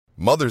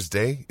Mother's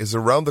Day is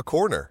around the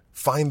corner.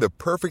 Find the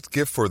perfect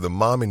gift for the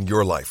mom in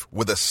your life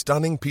with a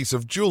stunning piece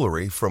of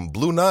jewelry from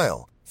Blue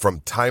Nile.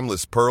 From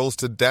timeless pearls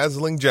to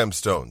dazzling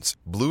gemstones,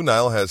 Blue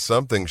Nile has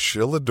something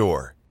she'll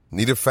adore.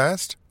 Need it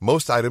fast?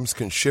 Most items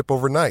can ship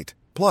overnight.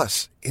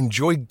 Plus,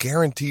 enjoy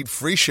guaranteed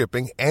free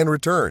shipping and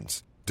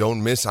returns.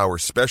 Don't miss our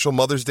special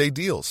Mother's Day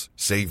deals.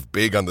 Save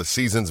big on the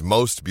season's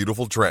most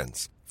beautiful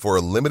trends. For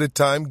a limited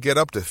time, get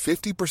up to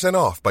 50%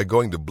 off by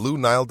going to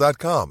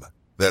BlueNile.com.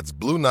 That's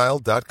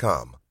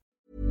BlueNile.com.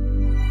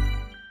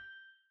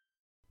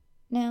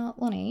 Now,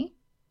 Lonnie,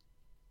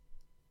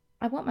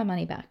 I want my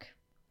money back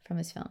from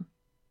this film.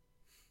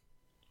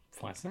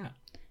 Why's that?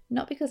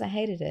 Not because I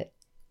hated it,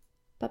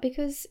 but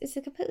because it's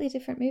a completely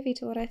different movie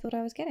to what I thought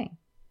I was getting.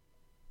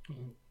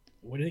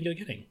 What do you think you're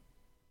getting?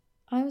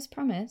 I was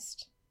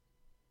promised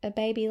a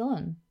baby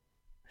Lon.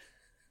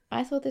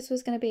 I thought this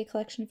was going to be a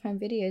collection of home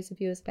videos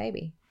of you as a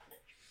baby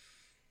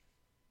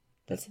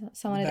that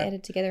someone had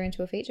edited together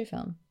into a feature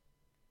film.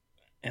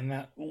 And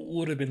that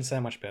would have been so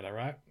much better,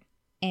 right?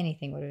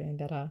 Anything would have been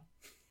better.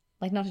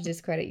 Like, not to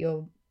discredit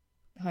your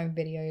home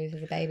videos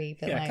as a baby,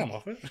 but yeah, come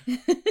off it.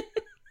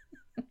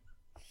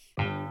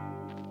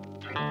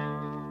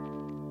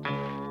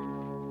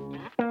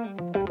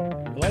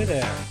 Hello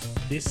there.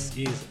 This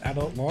is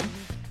Adult Lon.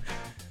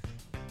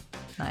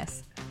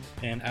 Nice.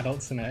 And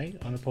Adult Sine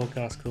on a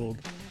podcast called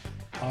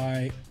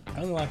I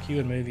Only Like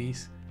You in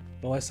Movies,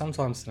 but like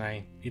sometimes,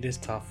 Sine, it is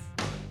tough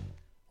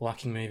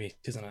liking movies,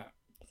 isn't it?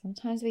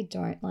 Sometimes we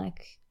don't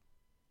like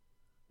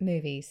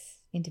movies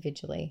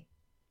individually.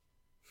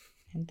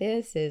 And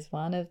this is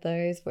one of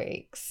those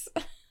weeks.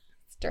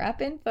 Strap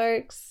in,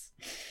 folks.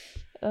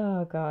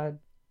 Oh, God.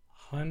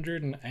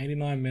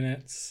 189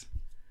 minutes,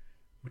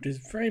 which is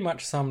very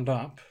much summed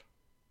up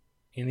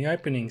in the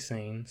opening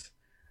scenes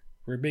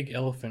where a big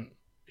elephant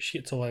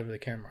shits all over the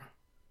camera.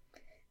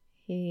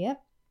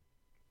 Yep.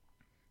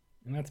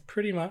 And that's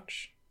pretty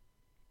much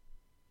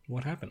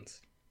what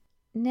happens.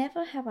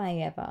 Never have I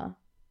ever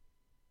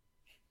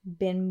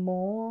been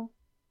more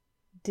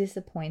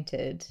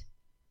disappointed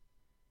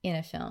in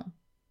a film.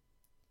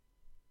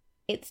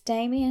 It's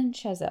Damien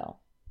Chazelle.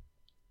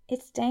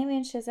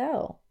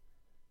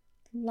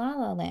 La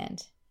La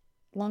Land.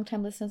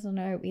 Long-time listeners will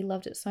know we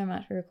loved it so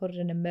much we recorded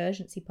an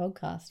emergency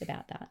podcast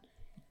about that.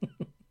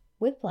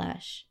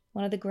 Whiplash,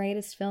 one of the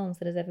greatest films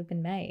that has ever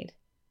been made.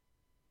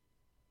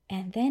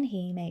 And then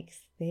he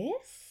makes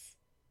this?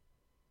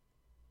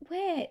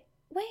 Where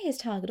his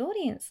target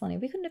audience, Lonnie?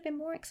 We couldn't have been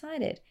more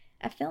excited.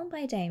 A film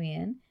by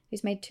Damien,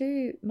 who's made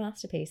 2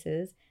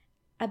 masterpieces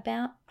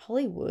about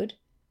Hollywood.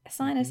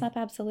 Sign us up,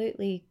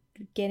 absolutely.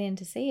 Get in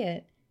to see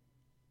it.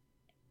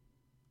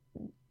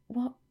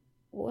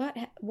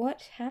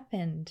 What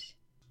happened?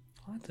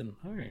 I don't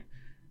know.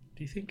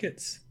 Do you think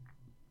it's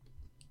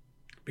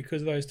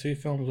because those 2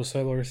 films were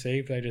so well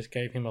received, they just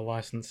gave him a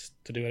license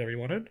to do whatever he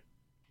wanted?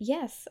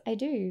 Yes, I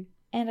do.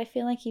 And I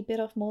feel like he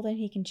bit off more than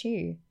he can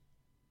chew.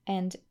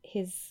 And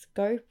his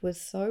scope was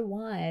so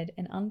wide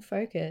and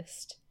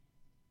unfocused.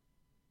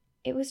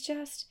 It was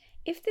just,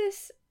 if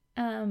this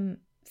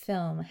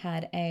film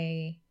had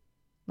a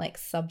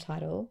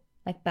subtitle,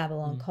 like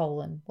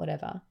Babylon :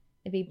 whatever,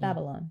 it'd be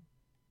Babylon,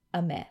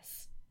 a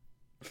mess.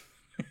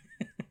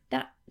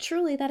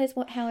 That is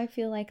how I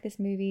feel like this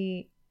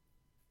movie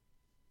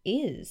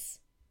is.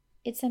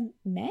 It's a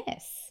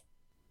mess.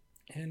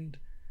 And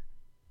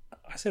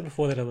I said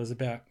before that it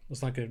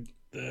was like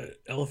the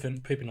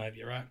elephant pooping over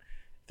you, right?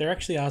 There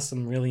actually are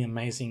some really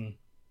amazing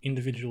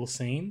individual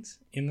scenes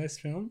in this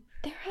film.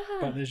 There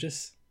are. But there's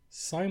just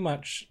so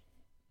much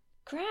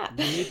crap,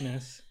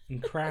 weirdness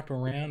and crap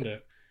around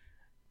it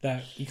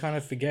that you kind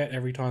of forget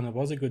every time there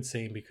was a good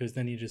scene, because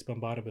then you're just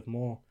bombarded with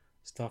more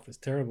stuff that's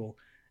terrible.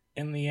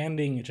 And the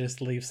ending, it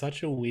just leaves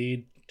such a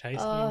weird taste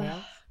in your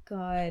mouth.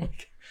 God.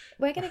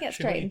 We're going to get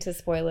straight into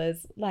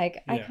spoilers. I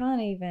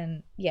can't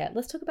even... Yeah,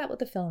 let's talk about what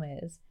the film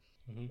is.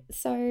 Mm-hmm.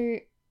 So,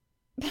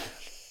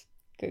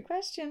 good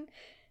question.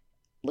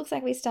 Looks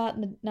like we start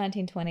in the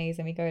 1920s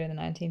and we go to the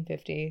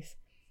 1950s.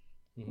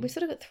 Mm-hmm. We've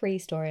sort of got 3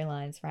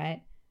 storylines,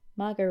 right?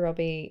 Margot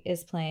Robbie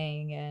is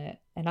playing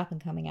an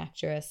up-and-coming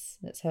actress.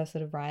 That's her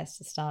sort of rise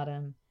to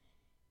stardom.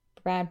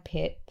 Brad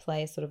Pitt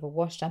plays sort of a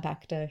washed-up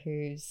actor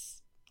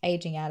who's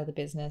aging out of the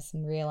business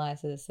and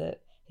realizes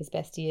that his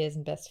best years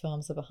and best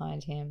films are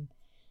behind him.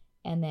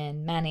 And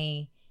then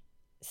Manny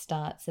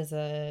starts as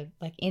a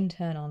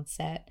intern on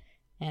set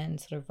and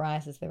sort of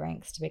rises the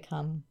ranks to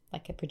become a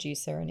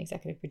producer, an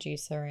executive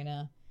producer in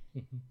a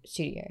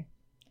studio.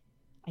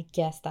 I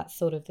guess that's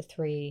sort of the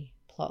 3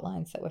 plot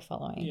lines that we're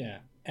following. Yeah.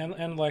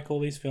 And all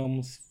these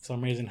films for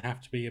some reason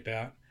have to be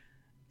about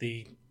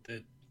the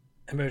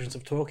emergence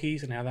of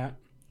talkies and how that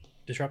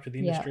disrupted the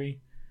industry.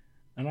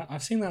 And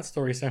I've seen that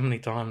story so many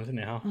times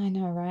now. I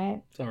know,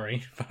 right?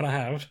 Sorry, but I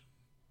have.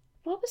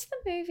 What was the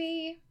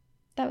movie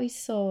that we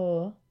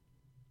saw?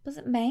 Was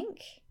it Mank?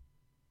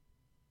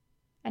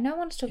 I know I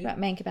wanted to talk about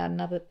Mank about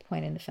another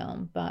point in the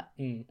film, but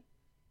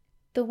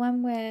the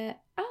one where...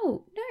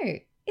 Oh, no.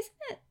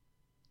 Isn't it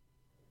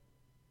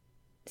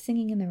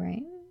Singing in the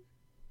Rain?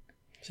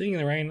 Singing in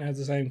the Rain has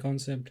the same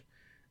concept.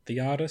 The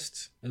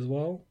Artist as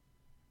well,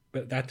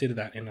 but that did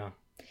that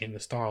in the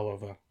style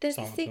of a There's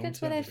a silent sequence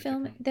film, where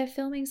so they're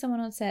filming someone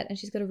on set and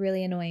she's got a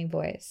really annoying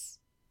voice.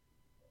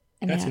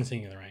 And that's in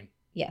Singing in the Rain.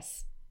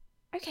 Yes.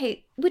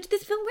 Okay, which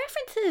this film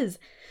references.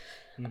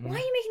 Mm-hmm. Why are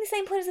you making the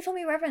same point as the film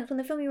you reference when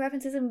the film you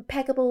reference is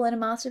impeccable and a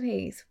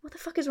masterpiece? What the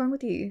fuck is wrong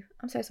with you?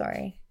 I'm so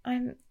sorry.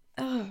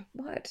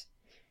 What?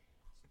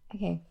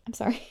 Okay, I'm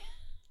sorry.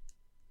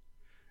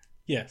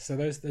 Yeah, so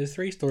those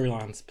three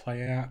storylines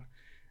play out.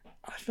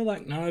 I feel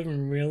like none of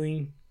them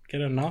really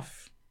get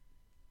enough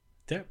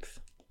depth.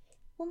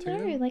 Well,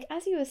 no, like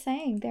as you were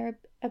saying, there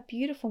are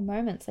beautiful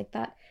moments like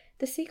that.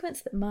 The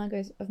sequence that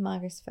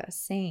Margot's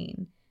first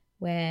scene,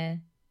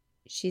 where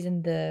she's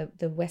in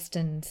the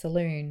Western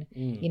saloon,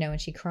 you know,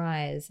 and she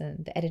cries,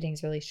 and the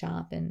editing's really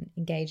sharp and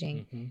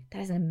engaging. Mm-hmm.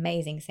 That is an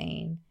amazing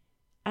scene.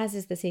 As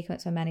is the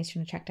sequence where Manny's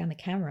trying to track down the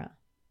camera,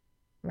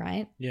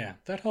 right? Yeah,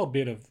 that whole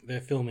bit of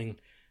they're filming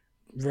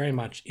very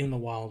much in the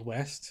Wild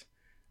West.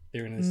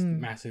 They're in this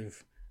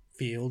massive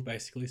field,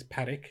 basically, this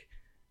paddock,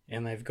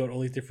 and they've got all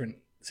these different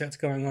sets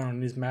going on,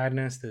 and there's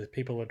madness, there's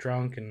people are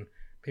drunk and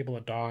people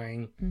are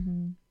dying,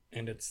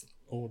 and it's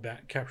all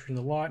about capturing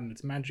the light, and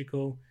it's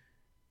magical.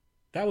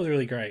 That was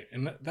really great,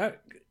 and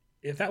that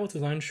if that was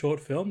his own short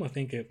film, I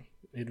think it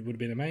would have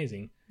been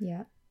amazing.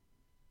 Yeah.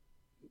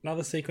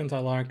 Another sequence I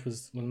liked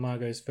was when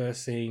Margot's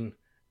first scene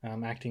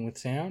acting with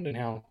sound and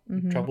how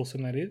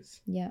troublesome that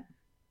is. Yeah.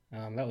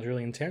 That was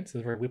really intense. It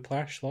was very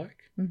Whiplash-like.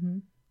 Mm-hmm.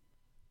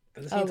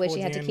 Where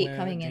she had to keep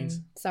coming in.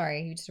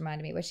 Sorry, you just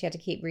reminded me. Where she had to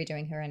keep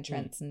redoing her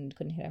entrance and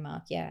couldn't hit her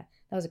mark. Yeah,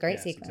 that was a great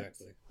sequence.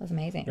 Exactly. That was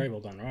amazing. Very well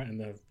done, right? And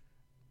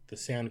the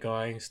sound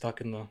guy stuck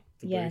in the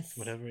booth,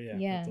 whatever.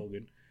 Yeah, that's all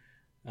good.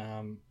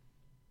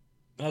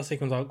 Another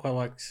sequence I quite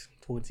liked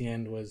towards the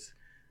end was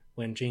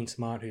when Jean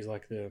Smart, who's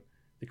like the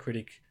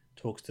critic,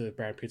 talks to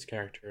Brad Pitt's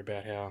character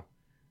about how,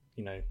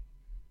 you know,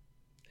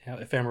 how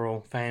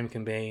ephemeral fame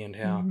can be and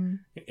how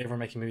everyone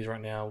making movies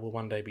right now will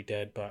one day be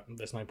dead, but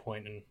there's no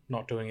point in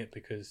not doing it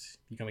because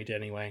you're going to be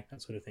dead anyway,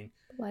 that sort of thing.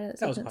 Why did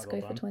that sequence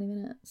go for 20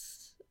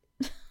 minutes?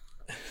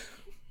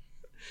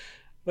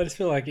 But I just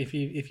feel like if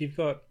you've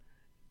got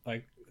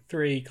like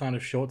 3 kind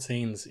of short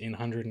scenes in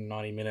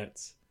 190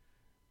 minutes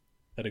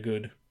that are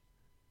good,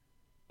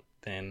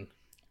 then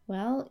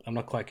I'm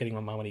not quite getting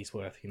my money's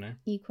worth, you know?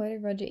 You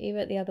quoted Roger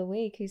Ebert the other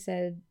week who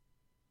said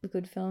a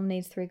good film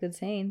needs 3 good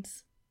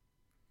scenes.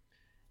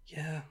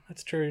 Yeah,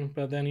 that's true.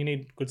 But then you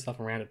need good stuff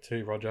around it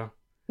too, Roger.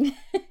 I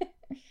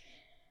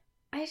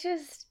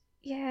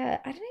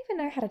don't even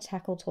know how to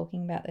tackle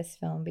talking about this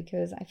film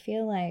because I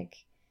feel like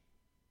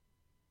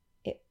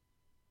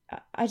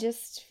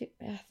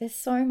there's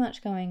so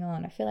much going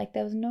on. I feel like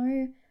there was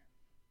no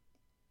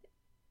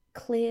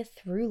clear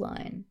through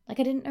line. Like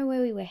I didn't know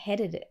where we were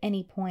headed at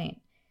any point.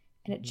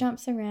 And it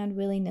jumps around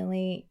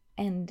willy-nilly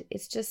and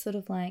it's just sort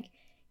of like,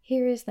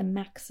 here is the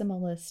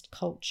maximalist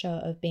culture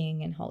of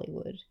being in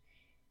Hollywood.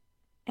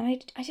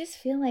 And I just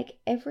feel like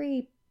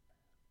every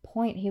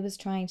point he was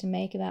trying to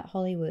make about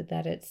Hollywood,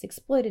 that it's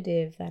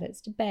exploitative, that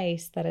it's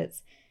debased, that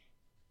it's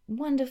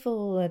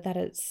wonderful, that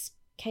it's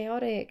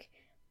chaotic,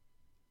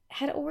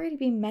 had already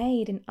been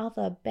made in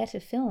other better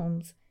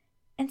films,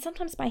 and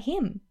sometimes by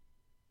him.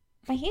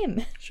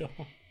 Sure.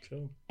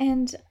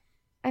 And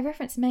I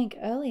referenced Mank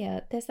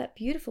earlier. There's that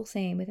beautiful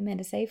scene with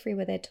Amanda Seyfried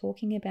where they're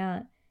talking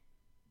about,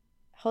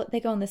 they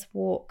go on this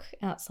walk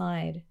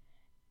outside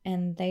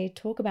and they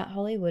talk about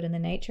Hollywood and the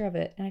nature of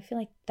it. And I feel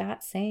like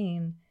that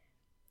scene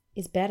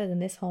is better than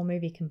this whole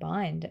movie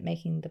combined at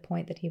making the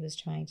point that he was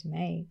trying to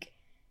make.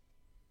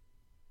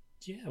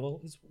 Yeah, well,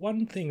 there's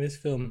one thing this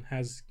film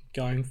has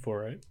going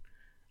for it,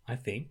 I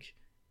think,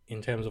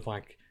 in terms of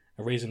like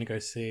a reason to go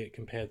see it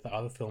compared to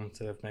other films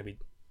that have maybe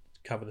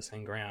covered the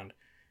same ground,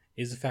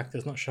 is the fact that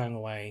it's not showing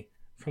away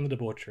from the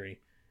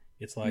debauchery.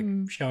 It's like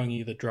showing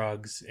you the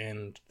drugs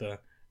and the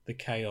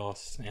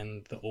chaos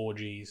and the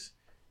orgies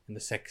and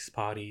the sex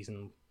parties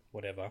and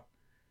whatever.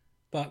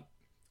 But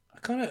I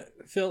kind of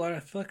feel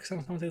like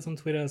sometimes there's on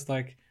Twitter, it's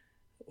like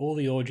all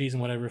the orgies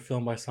and whatever are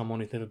filmed by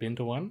someone who's never been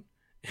to one.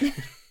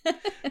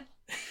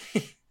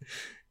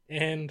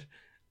 And,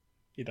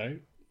 you know,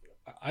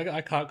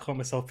 I can't call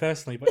myself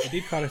personally, but I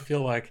did kind of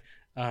feel like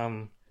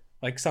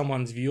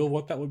someone's view of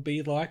what that would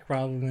be like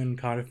rather than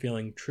kind of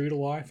feeling true to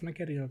life. And I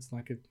get it, it's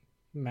like an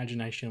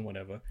imagination or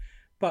whatever.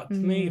 But to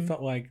me, it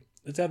felt like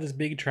let's have this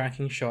big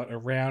tracking shot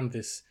around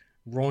this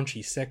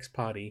raunchy sex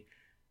party,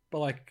 but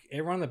like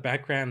everyone in the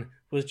background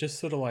was just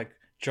sort of like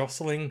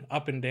jostling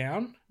up and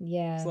down.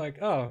 Yeah. It's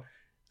like, oh,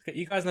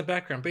 you guys in the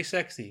background, be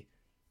sexy.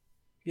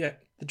 Yeah,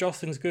 the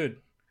jostling's good.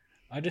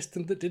 I just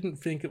didn't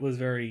think it was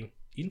very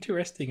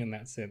interesting in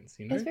that sense,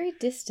 you know? It was very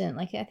distant.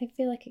 Like I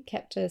feel like it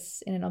kept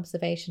us in an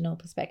observational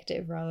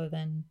perspective rather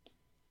than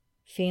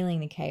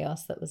feeling the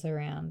chaos that was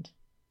around.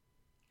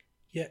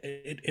 Yeah,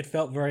 it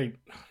felt very,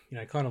 you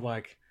know, kind of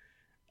like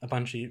a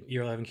bunch of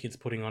Year 11 kids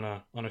putting on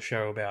a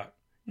show about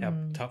how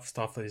tough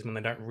stuff it is when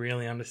they don't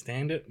really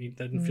understand it. It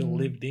doesn't feel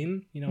lived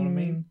in, you know what I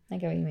mean? I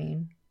get what you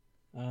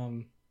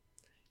mean.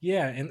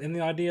 Yeah, and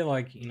the idea,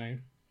 like, you know,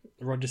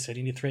 Roger said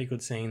you need 3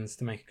 good scenes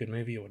to make a good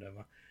movie or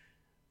whatever.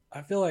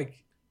 I feel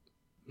like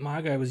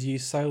Margot was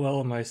used so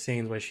well in those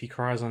scenes where she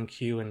cries on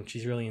cue and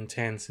she's really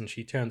intense and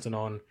she turns it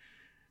on,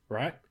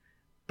 right?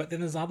 But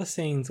then there's other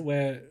scenes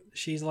where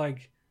she's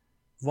like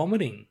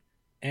vomiting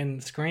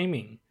and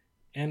screaming,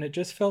 and it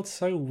just felt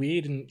so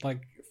weird and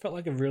like felt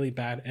like a really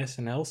bad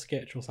SNL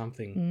sketch or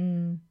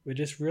something. We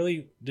just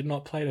really did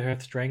not play to her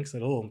strengths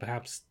at all, and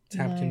perhaps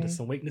tapped into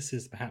some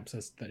weaknesses perhaps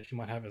that she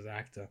might have as an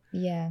actor.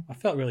 Yeah. I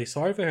felt really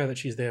sorry for her that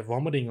she's there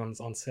vomiting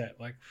on set.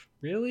 Like,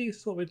 really? This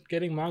is what we're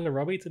getting Margot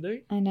Robbie to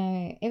do? I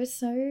know. It was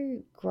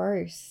so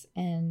gross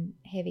and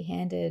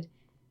heavy-handed.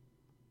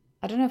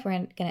 I don't know if we're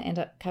going to end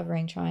up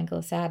covering Triangle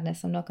of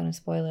Sadness. I'm not going to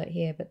spoil it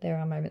here, but there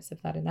are moments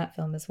of that in that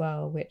film as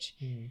well, which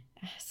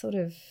sort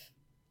of,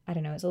 I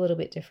don't know, it's a little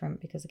bit different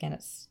because, again,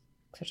 it's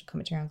such a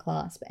commentary on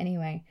class. But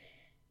anyway,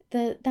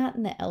 that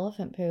and the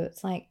elephant poo,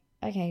 it's like,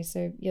 okay,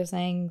 so you're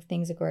saying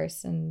things are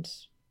gross and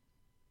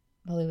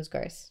Hollywood's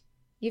gross.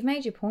 You've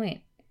made your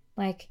point.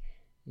 Like,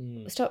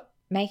 stop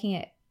making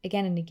it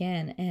again and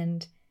again.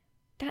 And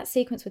that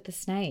sequence with the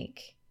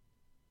snake,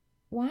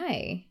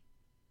 why?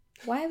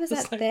 Why was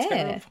that there?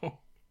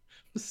 Terrible.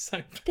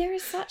 So there are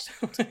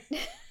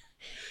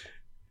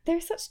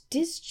such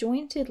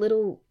disjointed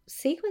little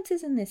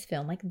sequences in this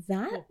film, like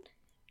that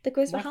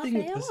goes for half an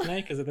hour. The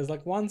snake is that there's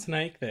like one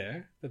snake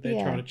there that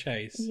they're trying to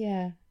chase.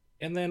 Yeah.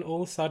 And then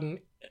all of a sudden,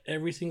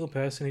 every single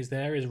person who's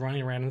there is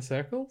running around in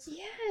circles.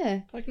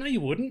 Yeah. Like, no,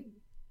 you wouldn't.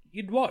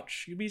 You'd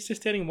watch. You'd be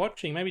just standing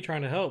watching, maybe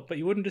trying to help, but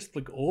you wouldn't just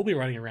like all be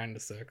running around in a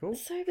circle.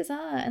 It's so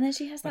bizarre. And then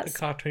she has like a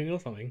cartoon or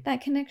something.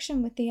 That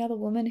connection with the other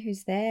woman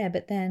who's there,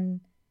 but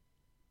then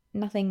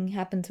nothing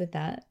happens with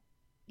that,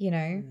 you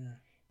know. Yeah.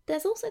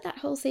 There's also that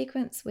whole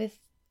sequence with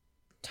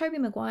Tobey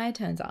Maguire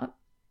turns up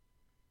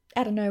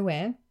out of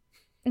nowhere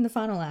in the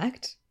final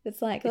act.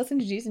 It's like, let's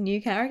introduce a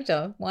new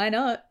character. Why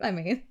not? I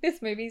mean,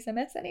 this movie's a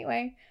mess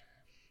anyway.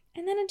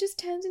 And then it just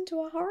turns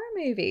into a horror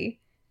movie.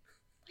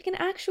 Like an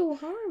actual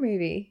horror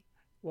movie.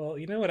 Well,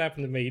 you know what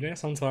happened to me? You know,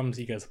 sometimes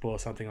you go spoil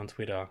something on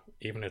Twitter,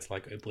 even if it's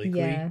like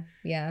obliquely.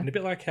 Yeah. And a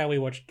bit like how we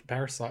watched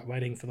Parasite,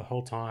 waiting for the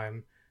whole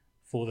time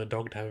for the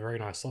dog to have a very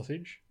nice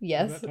sausage.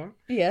 Yes.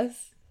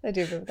 Yes, I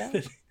do remember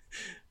that.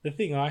 The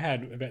thing I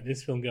had about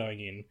this film going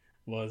in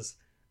was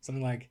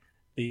something like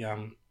the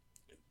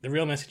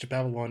real message of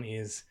Babylon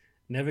is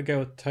never go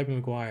with Tobey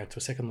Maguire to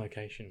a second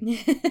location.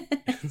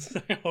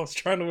 So I was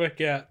trying to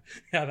work out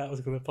how that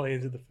was going to play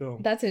into the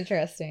film. That's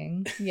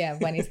interesting. Yeah,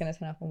 when he's going to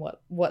turn up and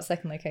what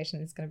second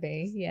location is going to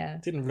be. Yeah.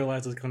 Didn't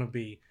realise it was going to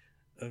be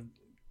a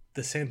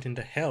descent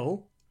into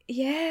hell.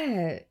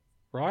 Yeah.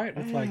 Right?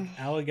 With like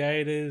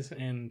alligators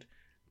and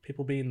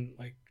people being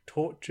like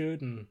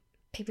tortured and...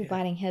 people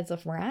biting heads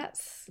off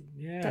rats.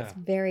 Yeah. That's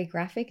very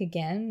graphic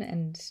again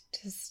and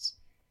just...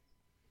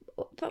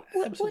 But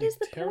what is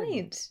the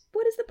point?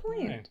 What is the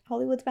point? No.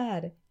 Hollywood's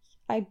bad.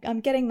 I'm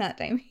getting that,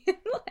 Damien.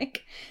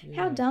 Like,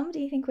 how dumb do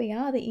you think we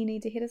are that you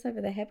need to hit us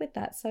over the head with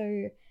that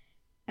so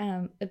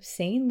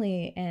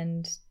obscenely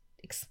and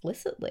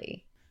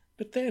explicitly?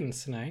 But then,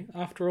 Sinead,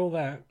 after all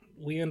that,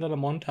 we end on a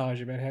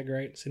montage about how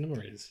great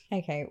cinema is.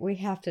 Okay, we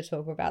have to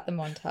talk about the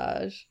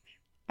montage.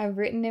 I've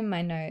written in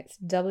my notes,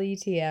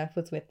 WTF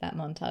was with that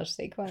montage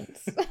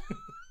sequence.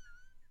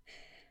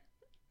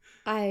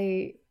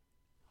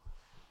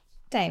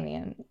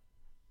 Damien,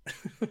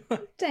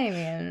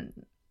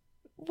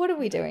 what are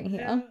we doing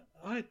here?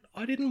 I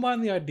didn't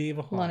mind the idea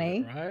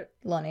behind it, right?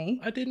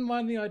 Lonnie. I didn't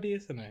mind the idea,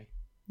 Sinead.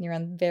 You're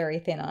on very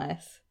thin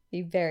ice.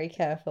 Be very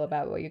careful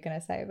about what you're going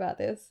to say about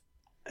this.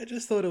 I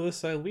just thought it was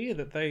so weird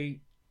that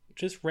they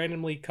just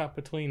randomly cut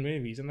between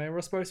movies, and they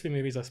were supposed to be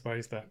movies, I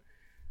suppose, that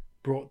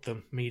brought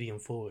the medium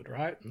forward,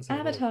 right? And so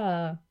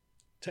Avatar.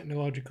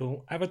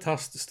 Technological. Avatar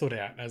stood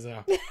out as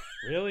a...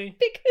 Really?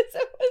 Because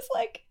it was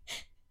like...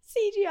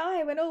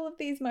 CGI when all of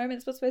these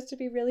moments were supposed to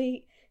be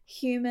really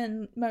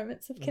human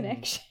moments of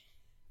connection.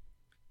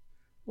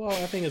 Well,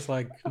 I think it's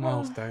like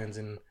milestones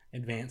and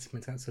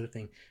advancements, that sort of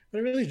thing. But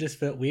it really just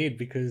felt weird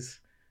because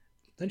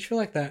don't you feel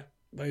like that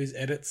those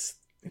edits,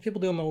 people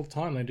do them all the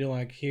time. They do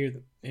like here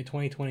in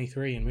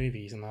 2023 in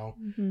movies and they'll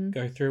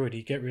go through it.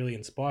 You get really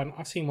inspired. And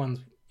I've seen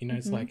ones, you know,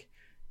 it's like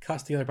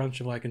cuts together a bunch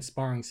of like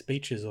inspiring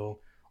speeches or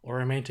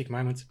romantic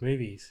moments of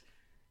movies.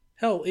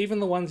 Hell,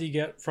 even the ones you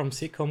get from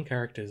sitcom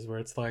characters where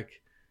it's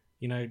like,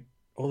 you know,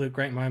 all the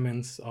great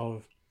moments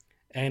of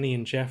Annie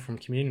and Jeff from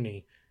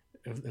Community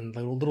and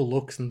little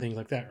looks and things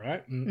like that,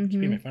 right? And you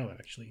made fun of that,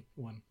 actually,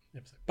 one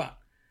episode. But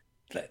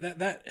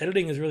that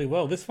editing is really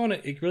well. This one,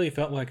 it really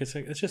felt like it's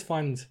just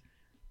find,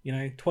 you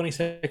know, 20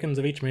 seconds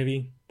of each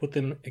movie, put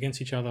them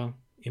against each other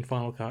in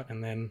Final Cut,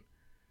 and then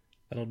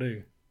that'll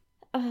do.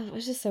 Oh, it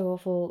was just so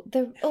awful.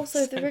 The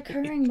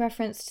recurring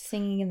reference to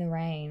Singing in the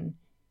Rain,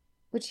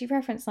 which you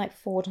referenced like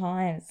 4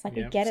 times. Like,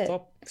 we get it.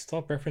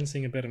 Stop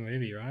referencing a better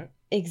movie, right?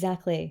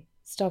 Exactly.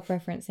 Stop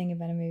referencing a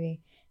better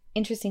movie.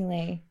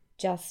 Interestingly,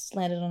 just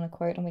landed on a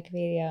quote on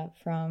Wikipedia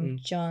from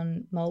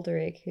John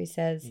Molderig, who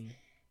says,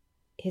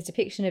 his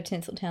depiction of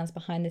Tinseltown's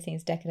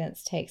behind-the-scenes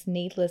decadence takes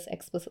needless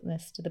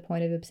explicitness to the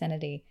point of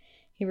obscenity.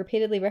 He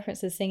repeatedly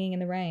references Singing in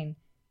the Rain,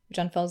 which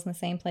unfolds in the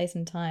same place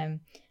and time,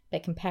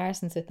 but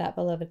comparisons with that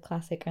beloved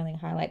classic only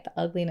highlight the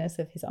ugliness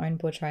of his own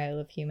portrayal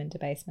of human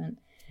debasement.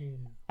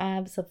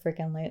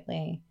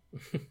 Absolutely.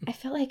 I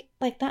felt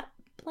like that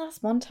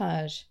last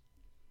montage,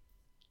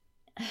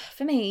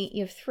 for me,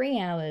 you have 3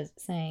 hours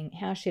saying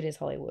how shit is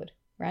Hollywood,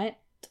 right?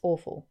 It's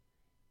awful.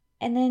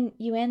 And then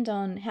you end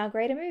on how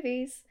great are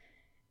movies.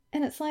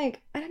 And it's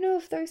like, I don't know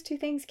if those two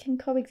things can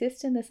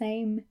coexist in the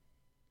same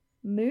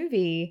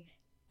movie.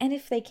 And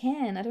if they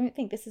can, I don't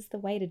think this is the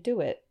way to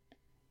do it.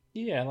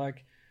 Yeah,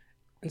 like,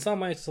 in some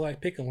ways, it's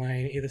like pick a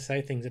lane, either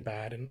say things are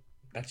bad and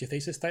that's your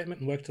thesis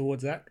statement and work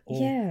towards that,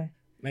 or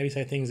maybe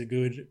say things are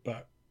good,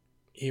 but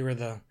here are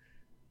the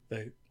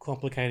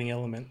complicating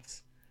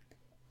elements.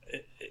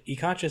 You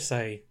can't just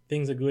say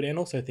things are good and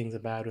also things are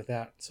bad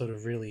without sort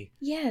of really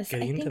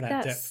getting into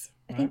that depth.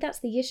 Right? I think that's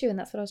the issue, and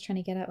that's what I was trying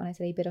to get at when I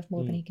said he bit off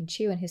more than he can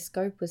chew, and his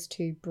scope was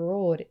too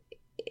broad.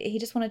 He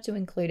just wanted to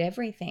include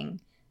everything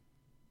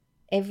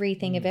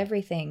of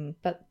everything,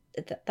 but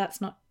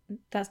that's not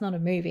a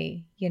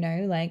movie, you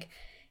know? Like,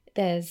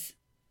 there's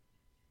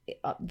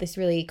this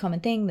really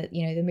common thing that,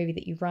 you know, the movie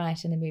that you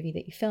write and the movie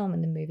that you film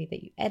and the movie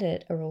that you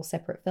edit are all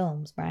separate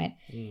films, right?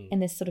 And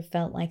this sort of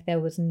felt like there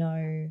was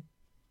no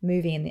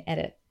movie in the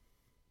edit.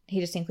 He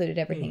just included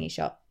everything he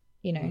shot,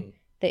 you know?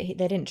 They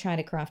didn't try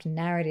to craft a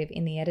narrative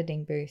in the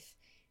editing booth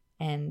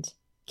and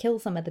kill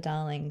some of the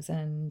darlings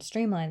and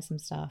streamline some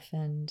stuff.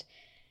 And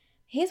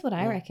here's what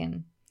I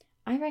reckon.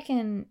 I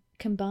reckon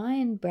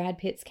combine Brad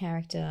Pitt's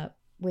character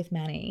with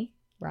Manny,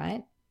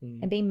 right?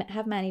 And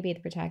have Manny be the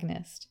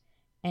protagonist.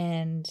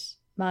 And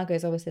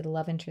Margot's obviously the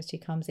love interest who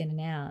comes in and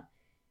out.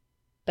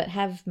 But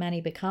have Manny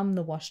become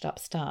the washed up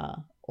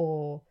star,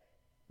 or,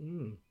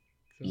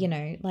 you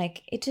know,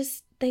 like,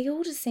 they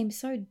all just seem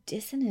so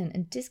dissonant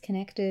and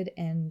disconnected,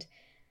 and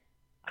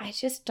I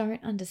just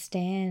don't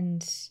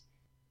understand.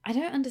 I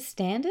don't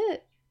understand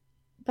it,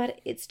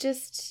 but it's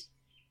just,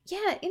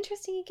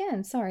 interesting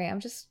again. Sorry, I'm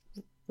just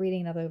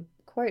reading another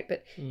quote,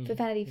 but for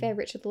Vanity Fair,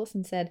 Richard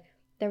Lawson said,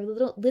 "There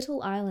are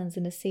little islands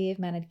in a sea of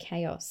mannered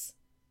chaos,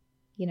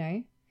 you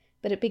know,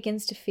 but it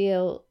begins to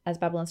feel, as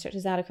Babylon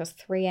stretches out across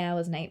 3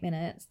 hours and 8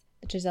 minutes,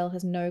 that Giselle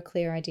has no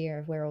clear idea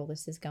of where all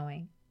this is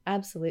going."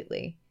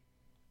 Absolutely.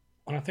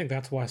 And I think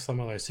that's why some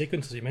of those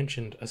sequences you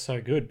mentioned are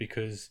so good,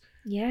 because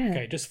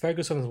okay, just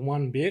focus on this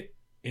one bit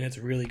and it's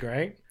really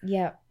great.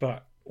 Yeah.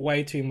 But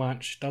way too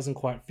much doesn't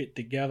quite fit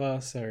together,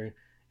 so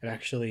it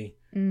actually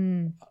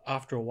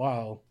after a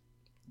while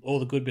all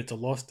the good bits are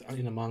lost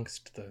in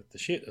amongst the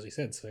shit, as you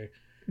said. So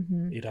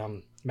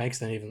it makes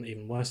them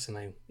even worse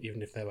than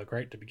even if they were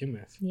great to begin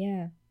with.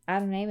 Yeah.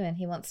 Adam Naiman,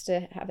 he wants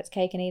to have its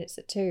cake and eat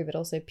it too, but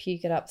also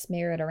puke it up,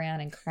 smear it around,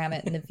 and cram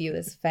it in the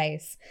viewer's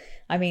face.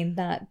 I mean,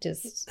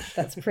 that's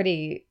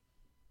pretty.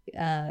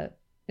 It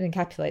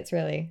encapsulates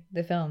really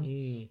the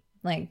film.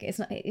 Like,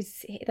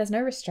 there's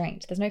no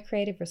restraint. There's no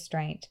creative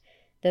restraint.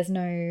 There's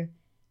no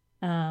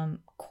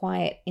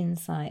quiet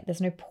insight.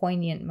 There's no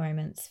poignant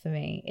moments for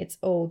me. It's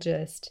all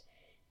just,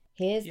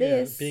 here's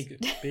this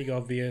big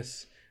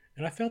obvious.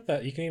 And I felt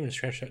that you can even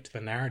stretch that to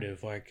the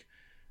narrative, like.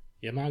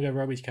 Yeah, Margot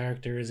Robbie's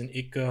character is an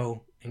it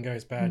girl and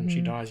goes bad and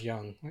she dies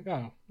young. Like,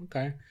 oh,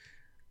 okay.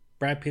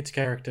 Brad Pitt's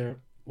character,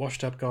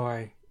 washed up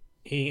guy,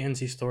 he ends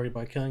his story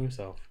by killing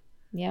himself.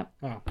 Yep.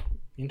 Oh,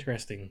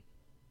 interesting.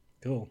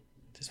 Cool.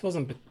 Just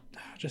wasn't, but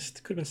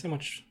just could have been so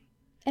much.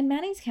 And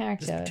Manny's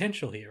character. There's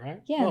potential here,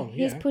 right? Yeah,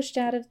 he's pushed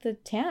out of the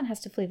town,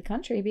 has to flee the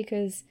country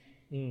because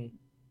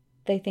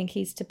they think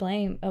he's to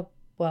blame. Oh,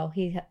 well,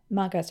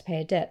 Margot has to pay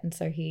a debt, and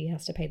so he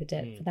has to pay the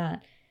debt for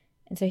that.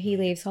 And so he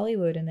leaves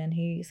Hollywood and then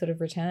he sort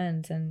of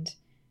returns, and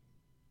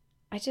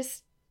I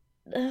just,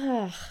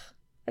 I'm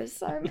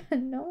so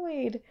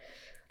annoyed.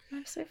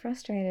 I'm so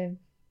frustrated.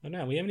 I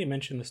know. We haven't even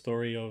mentioned the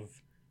story of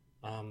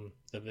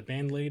the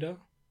band leader.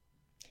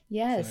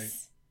 Yes. So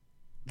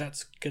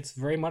that gets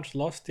very much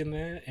lost in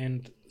there,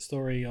 and the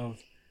story of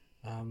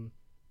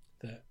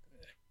the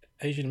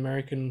Asian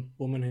American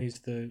woman who's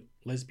the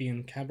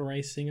lesbian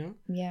cabaret singer.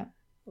 Yeah.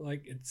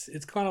 Like,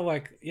 it's kind of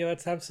like,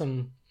 let's have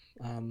some...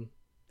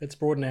 let's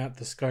broaden out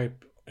the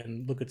scope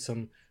and look at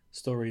some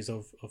stories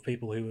of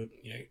people who are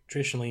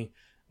traditionally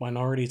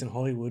minorities in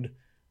Hollywood.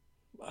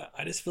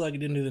 I just feel like it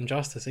didn't do them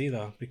justice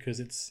either,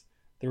 because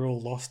they're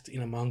all lost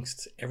in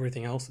amongst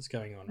everything else that's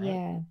going on, right?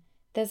 Yeah.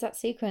 There's that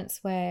sequence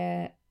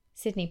where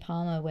Sidney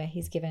Palmer, where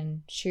he's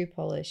given shoe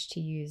polish to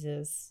use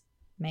as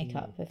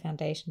makeup for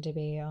foundation to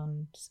be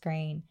on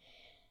screen.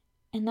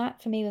 And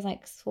that for me was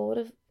like sort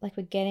of like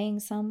we're getting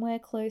somewhere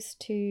close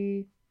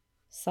to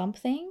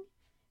something.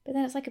 But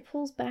then it's like it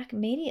pulls back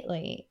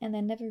immediately and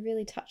then never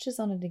really touches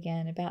on it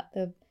again about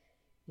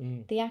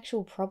the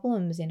actual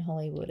problems in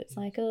Hollywood. It's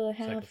like, oh,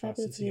 how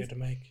fabulous it is to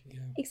make. Yeah.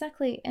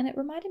 Exactly. And it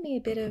reminded me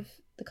a bit of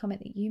the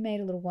comment that you made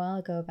a little while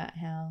ago about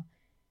how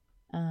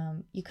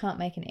you can't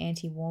make an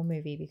anti-war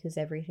movie because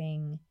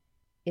everything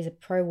is a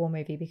pro-war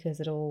movie because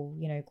it all,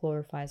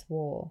 glorifies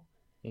war.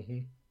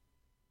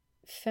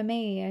 For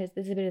me,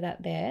 there's a bit of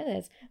that there.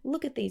 There's,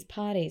 look at these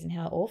parties and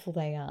how awful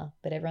they are,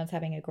 but everyone's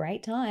having a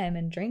great time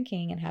and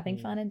drinking and having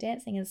fun and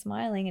dancing and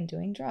smiling and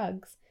doing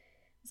drugs.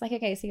 It's like,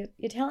 okay, so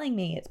you're telling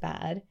me it's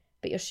bad,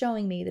 but you're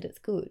showing me that it's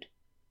good.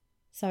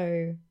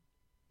 So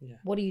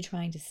what are you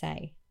trying to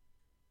say?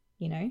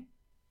 You know?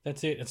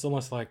 That's it. It's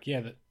almost like,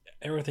 that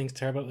everything's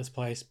terrible at this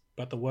place,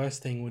 but the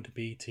worst thing would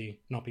be to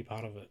not be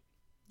part of it.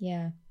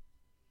 Yeah.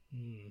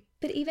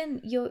 But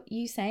even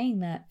you saying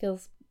that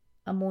feels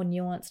a more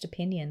nuanced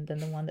opinion than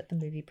the one that the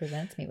movie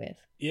presents me with.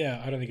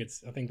 Yeah,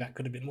 I think that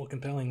could have been more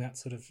compelling, that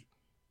sort of,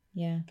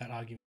 that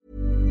argument.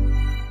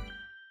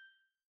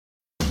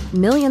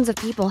 Millions of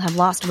people have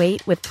lost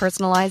weight with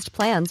personalized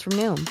plans from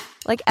Noom.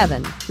 Like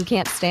Evan, who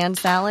can't stand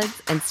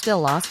salads and still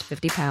lost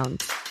 50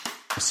 pounds.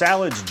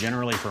 Salads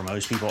generally for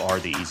most people are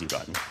the easy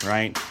button,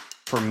 right?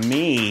 For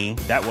me,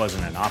 that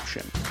wasn't an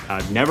option.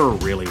 I never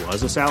really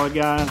was a salad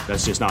guy.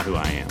 That's just not who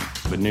I am.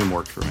 But Noom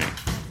worked for me.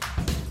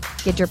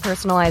 Get your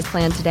personalized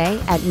plan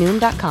today at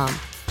Noom.com.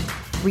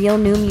 Real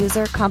Noom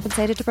user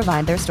compensated to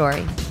provide their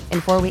story.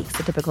 In 4 weeks,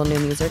 the typical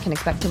Noom user can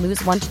expect to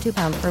lose 1 to 2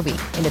 pounds per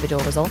week.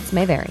 Individual results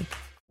may vary.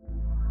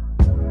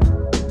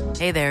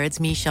 Hey there, it's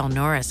Michelle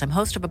Norris. I'm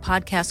host of a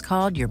podcast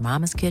called Your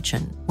Mama's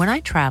Kitchen. When I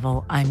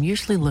travel, I'm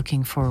usually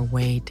looking for a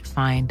way to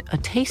find a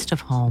taste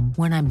of home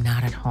when I'm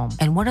not at home.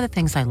 And one of the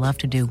things I love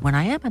to do when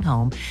I am at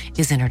home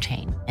is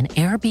entertain. And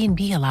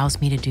Airbnb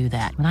allows me to do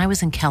that. When I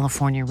was in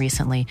California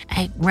recently,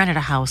 I rented a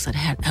house that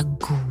had a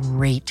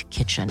great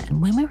kitchen.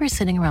 And when we were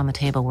sitting around the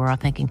table, we're all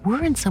thinking,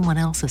 we're in someone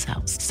else's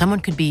house. Someone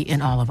could be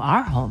in all of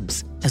our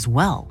homes as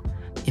well.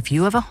 If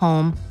you have a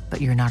home, but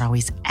you're not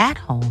always at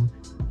home,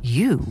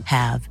 you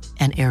have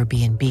an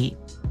Airbnb.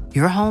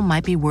 Your home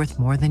might be worth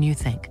more than you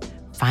think.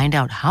 Find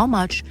out how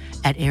much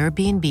at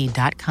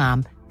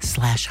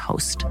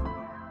airbnb.com/host.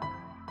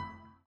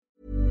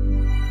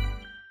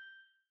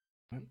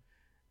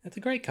 It's a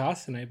great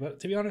cast today,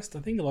 but to be honest, I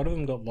think a lot of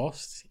them got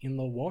lost in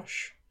the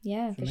wash.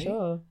 Yeah, for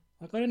sure.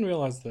 Like, I didn't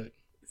realise that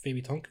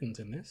Phoebe Tonkin's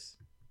in this.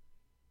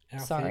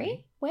 Sorry?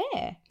 Phoebe.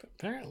 Where?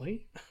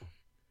 Apparently.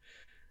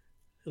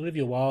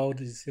 Olivia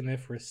Wilde is in there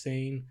for a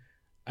scene.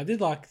 I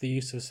did like the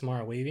use of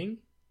Samara Weaving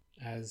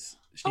as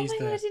she's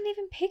God, I didn't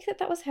even pick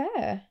that was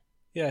her.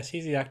 Yeah,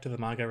 she's the actor that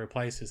Margot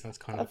replaces, and that's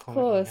kind of Of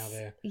common course. how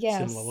they're Yes.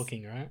 similar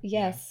looking, right?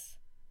 Yes.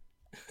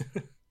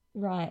 Yeah.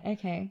 Right,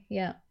 okay,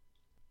 yeah.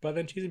 But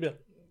then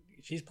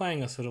she's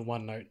playing a sort of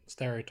one-note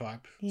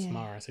stereotype, Yeah.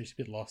 Samara, so she's a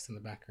bit lost in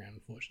the background,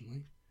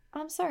 unfortunately.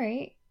 I'm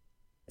sorry,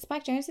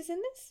 Spike Jonze is in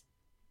this?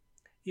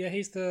 Yeah,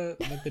 he's the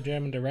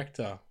German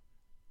director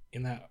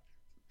in that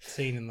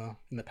scene in the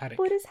paddock.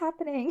 What is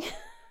happening?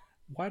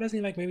 Why doesn't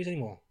he make movies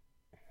anymore?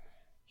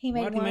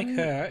 Why did he make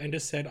her and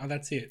just said, "Oh,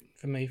 that's it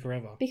for me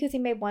forever"? Because he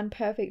made one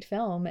perfect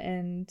film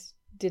and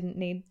didn't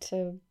need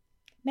to.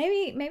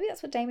 Maybe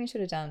that's what Damien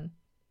should have done.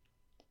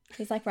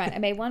 He's like, right, I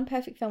made one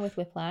perfect film with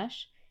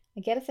Whiplash. I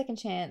get a second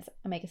chance.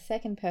 I make a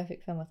second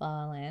perfect film with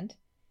La La Land.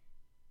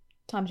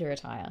 Time to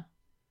retire.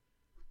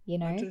 You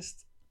know.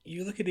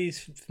 You look at his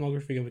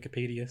filmography on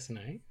Wikipedia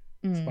yesterday.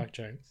 Spike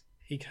Jonze.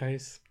 He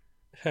goes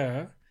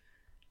her,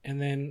 and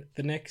then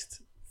the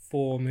next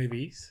 4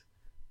 movies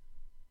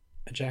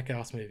are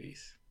Jackass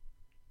movies.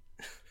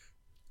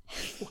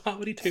 Why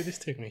would he do this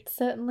to me?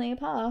 Certainly a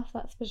path,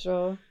 that's for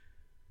sure.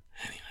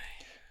 Anyway.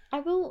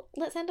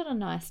 Let's end on a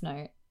nice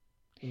note.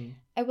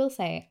 I will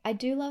say, I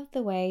do love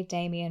the way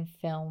Damien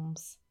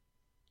films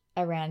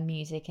around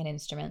music and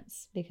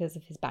instruments because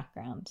of his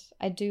background.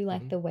 I do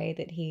like the way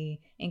that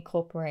he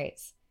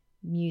incorporates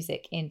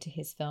music into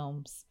his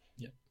films.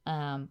 Yep.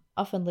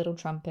 Often little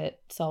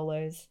trumpet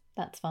solos,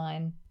 that's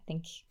fine. I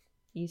think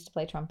he used to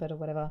play trumpet or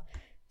whatever,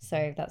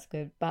 so that's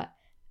good. But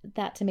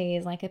that to me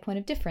is like a point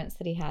of difference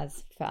that he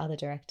has for other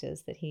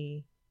directors, that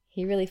he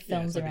really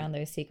films around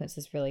those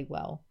sequences really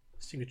well.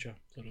 Signature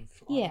sort of.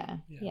 Yeah.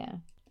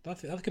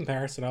 The other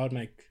comparison I would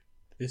make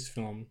to this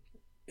film,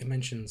 it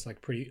mentions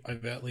like pretty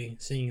overtly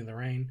Singing in the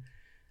Rain.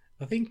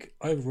 I think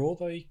overall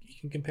though, you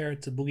can compare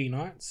it to Boogie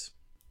Nights.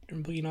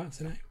 Remember Boogie Nights,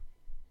 the name?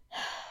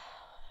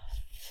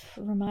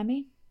 Remind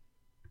me?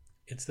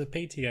 It's the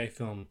PTA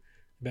film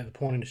about the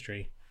porn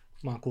industry.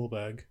 Mark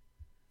Wahlberg,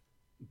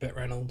 Burt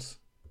Reynolds,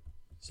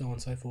 so on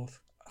and so forth.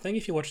 I think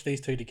if you watch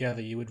these two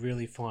together, you would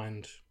really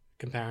find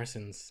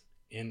comparisons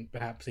in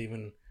perhaps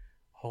even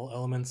whole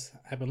elements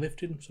have been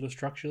lifted sort of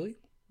structurally.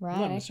 Right.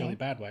 Not necessarily a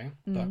bad way,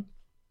 but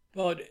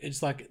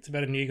it's like it's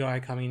about a new guy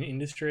coming in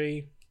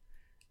industry.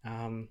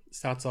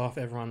 Starts off,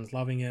 everyone's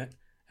loving it,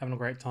 having a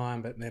great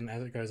time, but then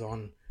as it goes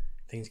on,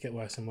 things get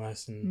worse and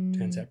worse and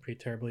turns out pretty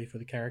terribly for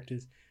the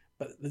characters.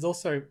 But there's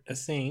also a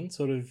scene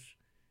sort of,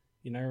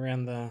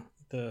 around the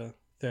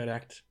third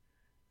act,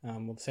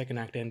 the second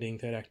act ending,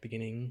 third act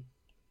beginning,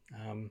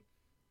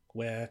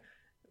 where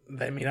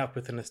they meet up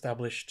with an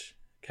established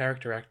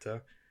character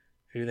actor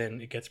who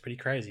then it gets pretty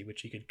crazy,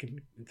 which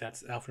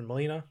that's Alfred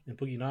Molina in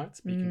Boogie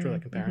Nights, but you can draw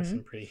that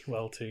comparison pretty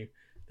well to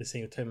the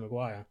scene with Tobey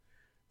Maguire.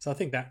 So I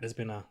think that has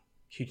been a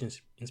huge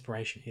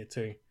inspiration here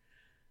too.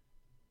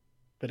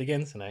 But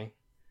again, Sine,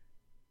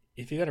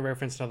 if you're going to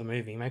reference another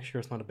movie, make sure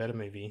it's not a better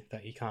movie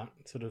that you can't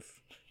sort of...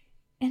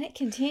 And it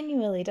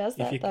continually does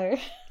that, though.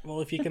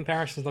 Well, if your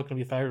comparison's not going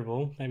to be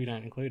favourable, maybe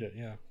don't include it,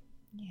 yeah.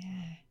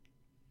 Yeah.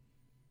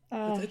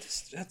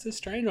 That's a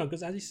strange one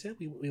because, as you said,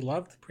 we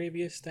loved the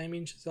previous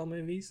Damien Chazelle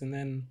movies, and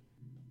then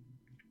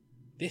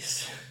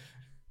this.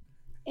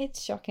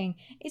 It's shocking.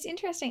 It's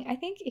interesting. I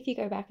think if you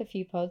go back a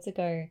few pods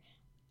ago,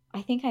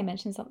 I think I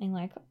mentioned something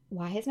like,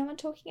 "Why is no one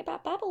talking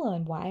about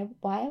Babylon? Why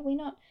are we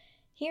not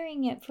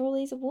hearing it for all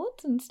these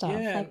awards and stuff?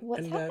 Yeah, like,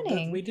 what's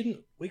happening?"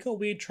 We got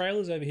weird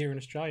trailers over here in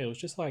Australia. It was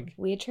just like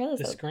weird trailers.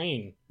 The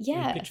screen.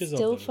 Yeah, pictures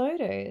still of them.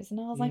 photos, and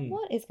I was like,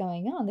 "What is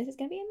going on? This is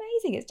going to be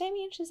amazing. It's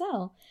Damien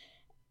Chazelle."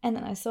 And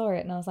then I saw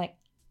it, and I was like,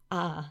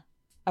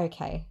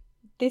 okay,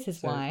 this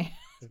is why.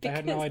 They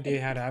had no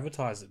idea how to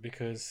advertise it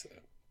because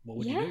what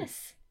would you do?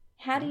 Yes.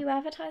 How do you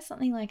advertise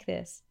something like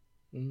this?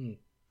 Mm.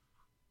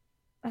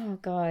 Oh,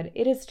 God.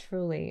 It is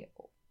truly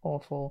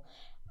awful.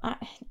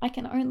 I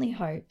can only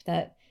hope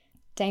that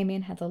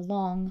Damien has a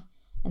long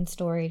and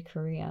storied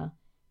career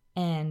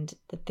and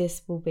that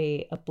this will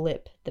be a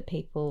blip that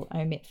people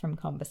omit from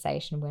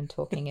conversation when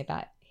talking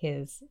about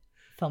his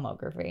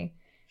filmography.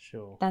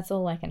 Sure. That's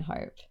all I can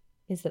hope,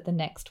 is that the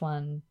next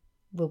one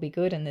will be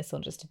good and this will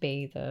just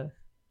be the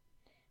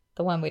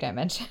one we don't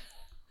mention.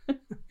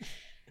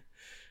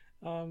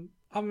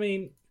 I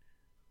mean,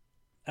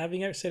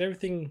 having said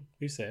everything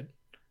we said,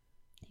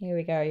 here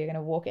we go. You're going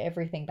to walk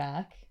everything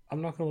back.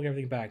 I'm not going to walk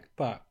everything back,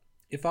 but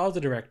if I was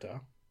a director,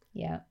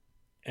 yeah,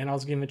 and I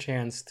was given the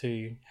chance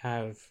to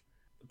have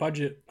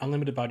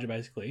unlimited budget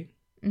basically,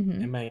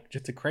 and make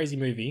just a crazy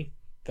movie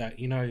that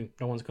no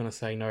one's going to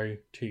say no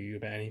to you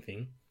about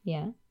anything.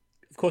 Yeah.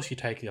 Of course, you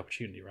take the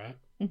opportunity, right?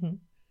 Mm-hmm.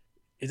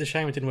 It's a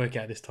shame it didn't work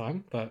out this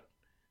time,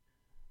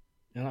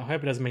 and I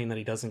hope it doesn't mean that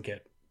he doesn't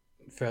get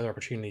further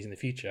opportunities in the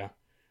future.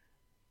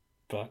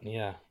 But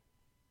yeah.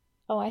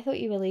 Oh, I thought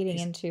you were leading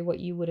into what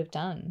you would have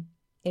done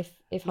if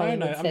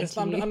Hollywood said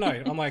to you.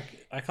 I'm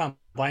like, I can't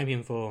blame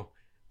him for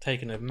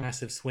taking a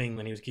massive swing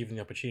when he was given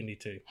the opportunity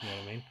to. You know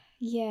what I mean?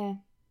 Yeah.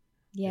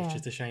 Yeah. It's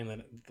just a shame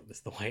that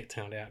it's the way it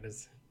turned out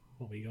is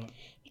what we got.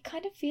 It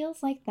kind of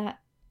feels like that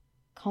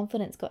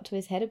confidence got to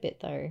his head a bit,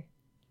 though.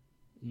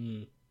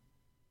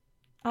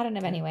 I don't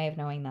have any way of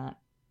knowing that,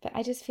 but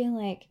I just feel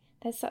like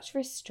there's such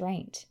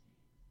restraint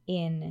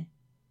in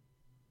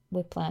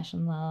Whiplash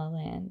and La La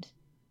Land,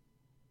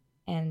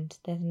 and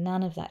there's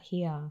none of that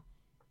here.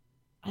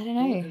 I don't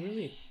know.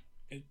 Well,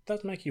 it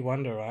does make you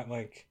wonder, right?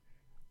 Like,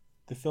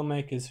 the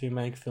filmmakers who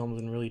make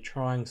films in really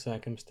trying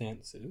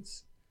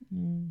circumstances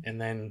and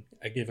then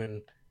are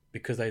given,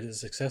 because they're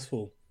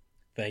successful,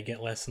 they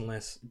get less and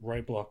less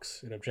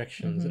roadblocks and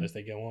objections as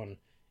they go on,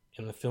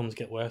 and the films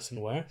get worse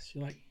and worse.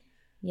 You're like,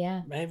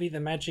 yeah, maybe the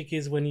magic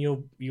is when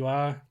you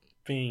are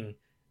being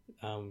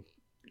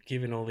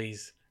given all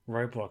these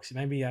roadblocks.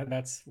 Maybe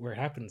that's where it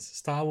happens.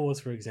 Star Wars,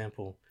 for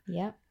example.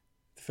 Yeah.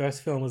 The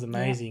first film was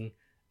amazing,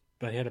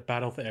 but he had a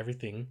battle for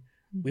everything.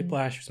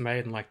 Whiplash was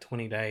made in like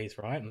 20 days,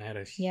 right? And they had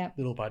a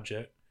little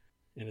budget,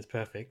 and it's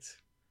perfect.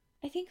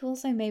 I think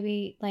also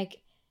maybe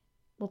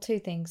two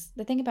things.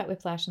 The thing about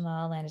Whiplash and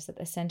La La Land is that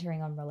they're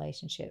centering on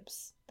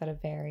relationships that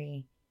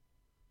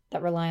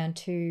rely on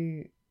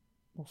two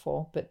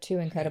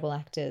incredible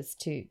actors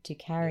to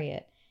carry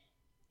it.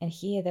 And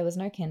here there was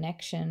no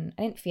connection.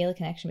 I didn't feel a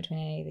connection between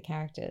any of the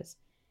characters.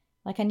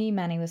 Like, I knew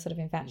Manny was sort of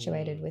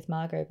infatuated with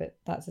Margot, but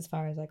that's as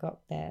far as I got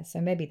there.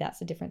 So maybe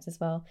that's a difference as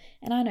well.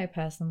 And I know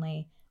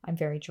personally I'm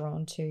very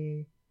drawn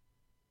to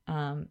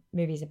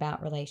movies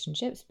about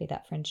relationships, be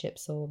that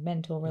friendships or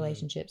mentor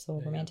relationships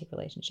or romantic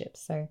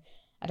relationships. So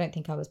I don't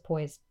think I was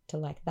poised to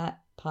like that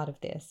part of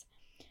this.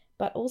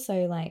 But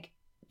also, like,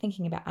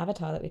 thinking about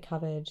Avatar 2 that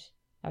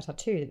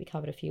we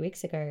covered a few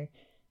weeks ago,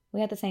 we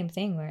had the same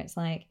thing where it's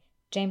like,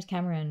 James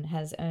Cameron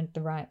has earned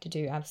the right to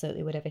do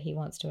absolutely whatever he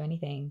wants to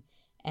anything.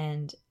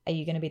 And are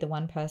you going to be the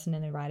one person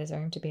in the writer's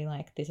room to be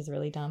like, this is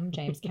really dumb,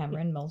 James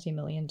Cameron,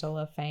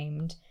 multi-million-dollar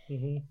famed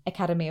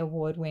Academy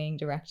Award-winning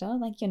director?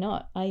 Like, you're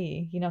not, are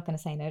you? You're not going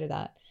to say no to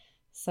that.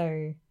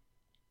 So,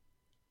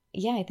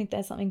 yeah, I think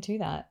there's something to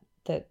that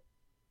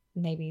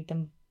maybe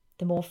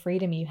the more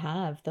freedom you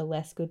have, the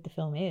less good the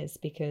film is,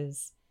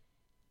 because...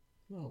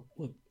 Well,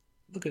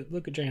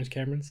 look at James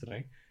Cameron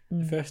today.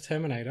 The first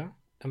Terminator,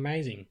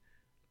 amazing,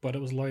 but it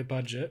was low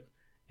budget,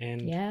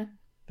 and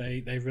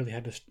they really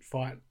had to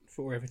fight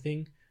for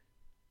everything.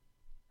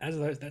 As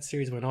that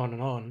series went on,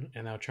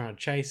 and they were trying to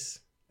chase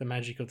the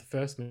magic of the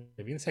first movie,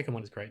 and the second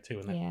one is great too,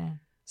 and that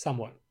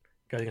somewhat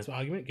goes against my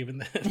argument, given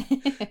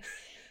that.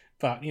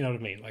 But you know what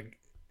I mean. Like,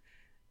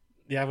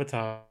 the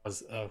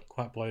avatars are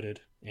quite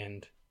bloated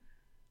and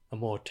are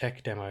more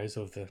tech demos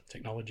of the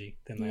technology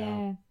than they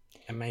are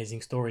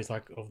amazing stories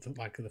like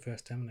the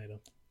first Terminator.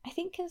 I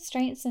think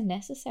constraints are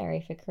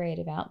necessary for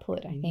creative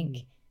output. I think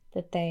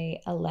that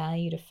they allow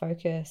you to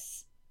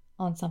focus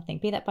on something,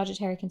 be that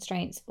budgetary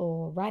constraints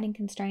or writing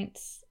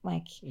constraints,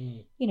 like,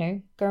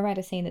 go write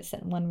a scene that's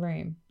set in one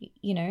room,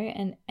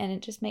 and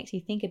it just makes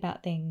you think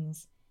about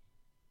things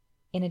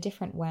in a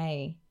different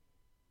way.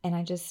 And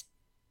I just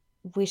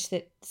wish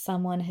that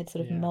someone had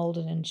sort of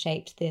molded and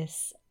shaped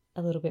this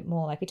a little bit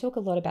more. Like, we talk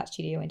a lot about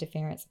studio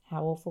interference,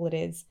 how awful it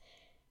is.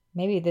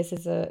 Maybe this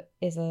is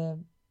a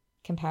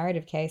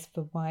comparative case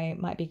for why it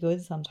might be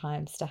good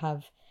sometimes to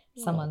have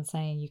someone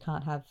saying you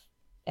can't have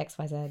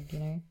XYZ, you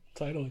know?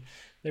 Totally.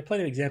 There are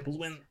plenty of examples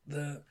when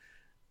the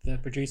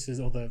producers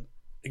or the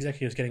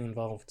executives getting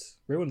involved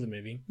ruins a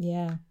movie.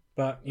 Yeah.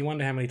 But you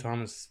wonder how many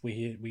times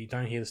we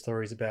don't hear the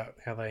stories about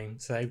how they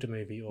saved a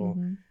movie, or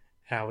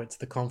how it's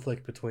the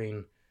conflict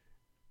between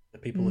the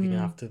people looking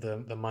after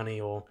the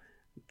money or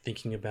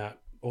thinking about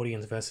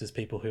audience versus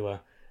people who are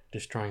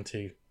just trying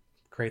to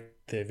create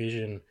their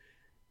vision,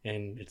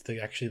 and it's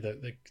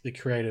the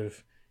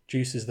creative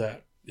juices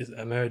that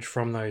emerge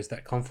from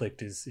that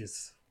conflict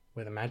is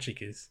where the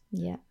magic is.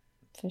 Yeah,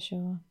 for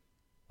sure.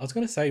 I was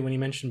going to say, when you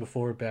mentioned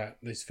before about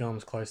these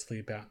films closely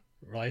about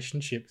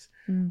relationships,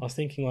 I was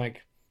thinking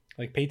like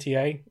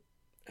PTA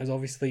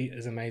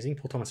is amazing.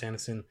 Paul Thomas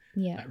Anderson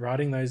at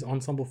writing those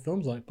ensemble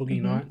films like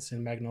Boogie Nights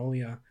and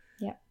Magnolia.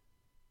 Yeah.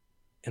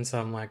 And so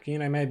I'm like,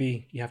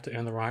 maybe you have to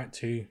earn the right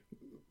to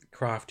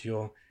craft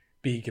your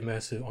big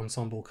immersive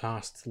ensemble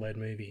cast-led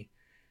movie.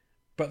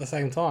 But at the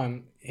same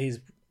time,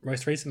 his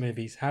most recent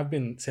movies have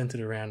been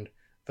centered around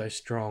those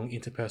strong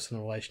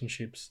interpersonal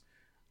relationships,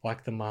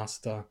 like The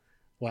Master,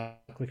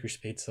 like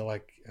Licorice Pizza,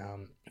 like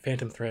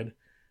Phantom Thread.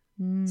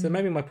 So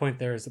maybe my point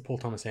there is that Paul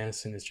Thomas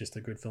Anderson is just a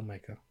good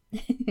filmmaker.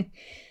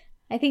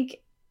 I think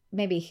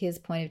maybe his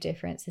point of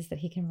difference is that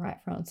he can write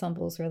for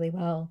ensembles really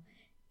well,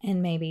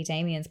 and maybe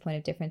Damien's point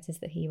of difference is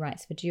that he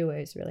writes for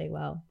duos really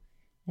well,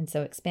 and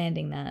so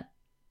expanding that,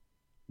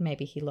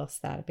 maybe he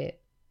lost that a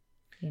bit,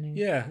 you know.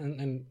 Yeah,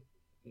 and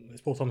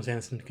Paul Thomas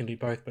Anderson can do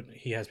both, but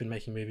he has been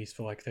making movies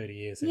for like 30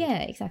 years.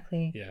 Yeah,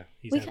 exactly. Yeah,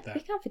 we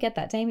can't forget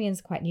that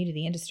Damien's quite new to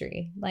the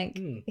industry. Like,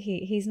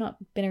 he's not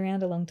been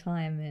around a long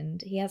time,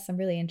 and he has some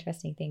really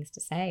interesting things to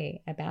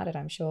say about it,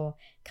 I'm sure,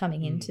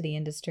 coming into the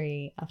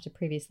industry after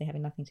previously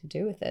having nothing to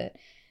do with it.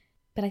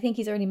 But I think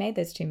he's already made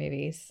those 2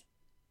 movies.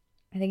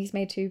 I think he's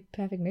made 2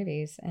 perfect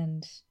movies,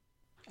 and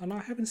I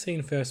haven't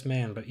seen First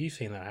Man, but you've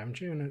seen that,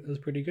 haven't you? And it was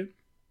pretty good.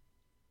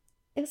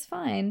 It was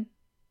fine.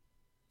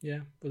 Yeah,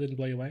 but it didn't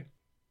blow you away.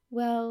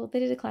 Well, they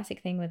did a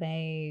classic thing where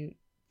they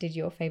did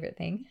your favorite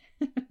thing,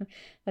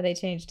 where they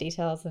changed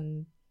details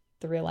in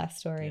the real life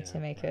story to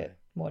make it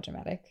more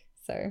dramatic.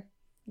 So I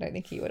don't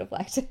think you would have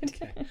liked it.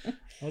 Okay.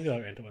 I'll go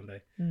into it one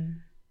day.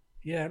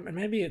 Yeah, and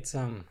maybe it's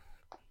maybe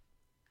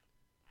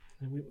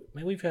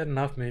we've had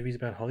enough movies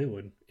about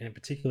Hollywood, and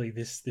particularly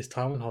this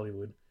time in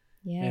Hollywood.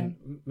 Yeah.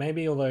 And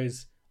maybe all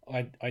those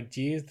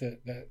ideas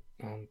that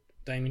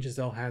Damien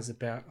Chazelle has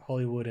about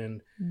Hollywood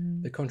and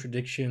the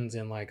contradictions,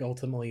 and like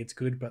ultimately it's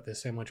good, but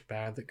there's so much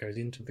bad that goes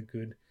into the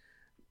good.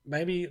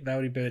 Maybe that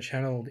would be better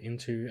channeled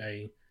into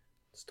a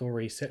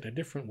story set in a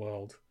different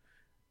world,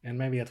 and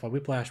maybe that's why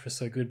Whiplash was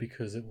so good,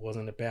 because it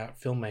wasn't about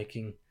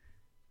filmmaking,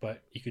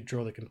 but you could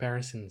draw the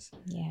comparisons.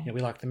 Yeah. We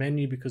liked The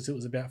Menu because it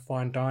was about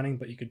fine dining,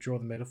 but you could draw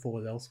the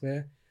metaphors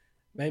elsewhere.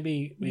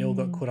 Maybe we all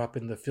got caught up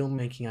in the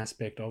filmmaking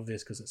aspect of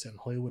this because it's set in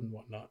Hollywood and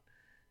whatnot,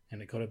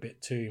 and it got a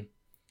bit too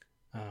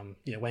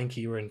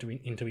wanky or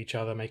into each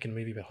other, making a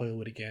movie about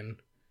Hollywood again.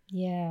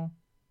 Yeah.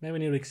 Maybe we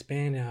need to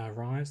expand our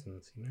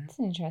horizons, you know? That's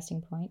an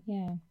interesting point,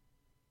 yeah.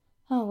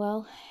 Oh,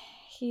 well,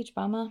 huge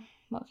bummer.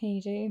 What can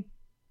you do?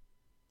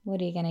 What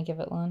are you going to give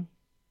it, Lon?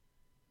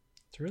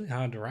 It's really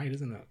hard to rate,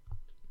 isn't it?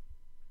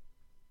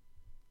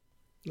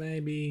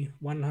 Maybe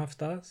 1.5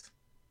 stars?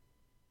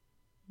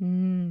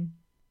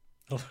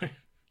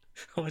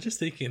 I was just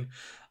thinking,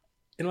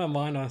 in my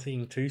mind I was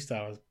thinking 2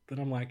 stars, but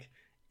I'm like,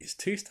 is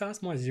 2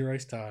 stars my 0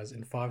 stars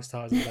and 5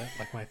 stars is that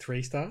like my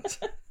 3 stars?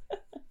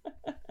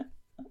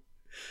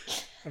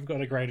 I've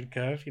got a graded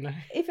curve, you know.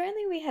 If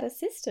only we had a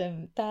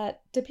system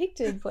that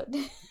depicted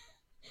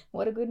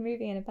what a good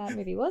movie and a bad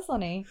movie was,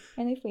 Lonnie.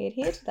 And if we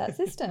adhere to that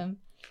system.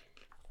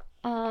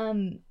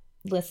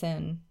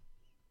 Listen.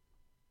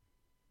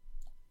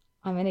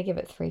 I'm going to give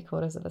it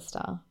 3/4 of a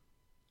star.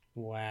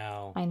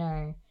 Wow. I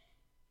know.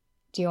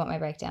 Do you want my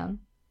breakdown?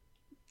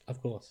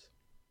 Of course.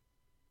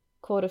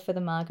 1/4 for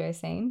the Margot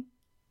scene.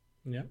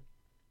 Yep.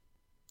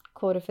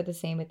 1/4 for the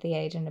scene with the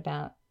agent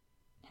about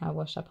how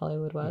washed up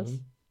Hollywood was.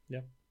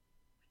 Yep.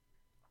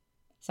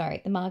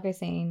 Sorry, the Margot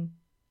scene.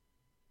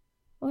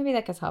 Well, maybe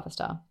that gets 1/2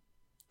 star.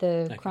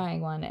 The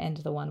crying one and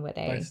the one where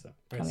they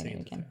come in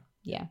again.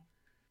 Yeah.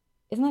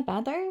 Isn't that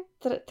bad though?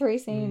 That at 3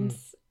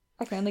 scenes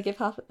I can only give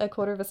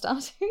 1/4 of a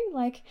star to?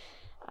 Like,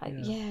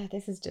 yeah,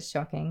 this is just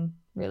shocking.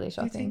 Really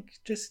shocking. I think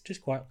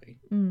just quietly.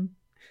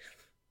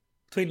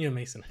 Between you and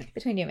me, Sinead.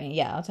 Between you and me,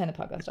 yeah. I'll turn the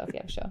podcast off,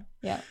 yeah, for sure.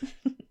 Yeah.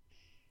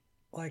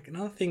 Like,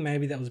 another thing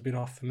maybe that was a bit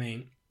off for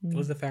me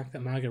was the fact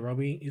that Margot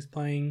Robbie is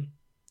playing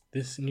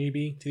this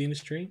newbie to the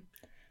industry.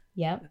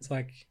 Yeah. It's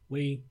like, but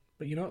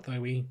you know what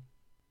though,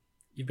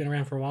 you've been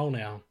around for a while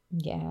now.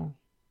 Yeah.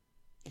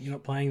 You're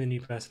not playing the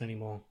new person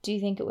anymore. Do you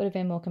think it would have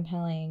been more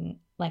compelling,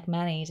 like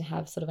Manny, to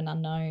have sort of an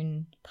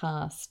unknown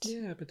cast?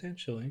 Yeah,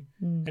 potentially.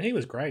 And he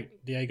was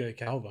great, Diego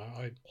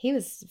Calva. He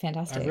was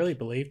fantastic. I really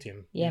believed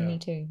him. Yeah, me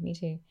too.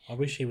 I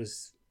wish he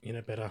was in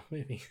a better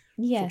movie.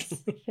 Yes,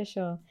 for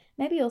sure.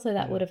 Maybe also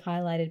that would have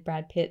highlighted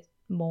Brad Pitt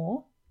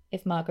more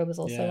if Margot was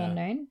also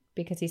unknown,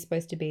 because he's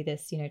supposed to be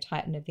this,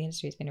 titan of the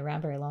industry. He's been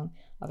around very long.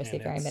 Obviously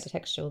very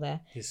metatextual there.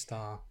 His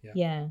star,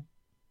 Yeah.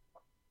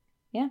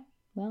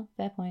 Well,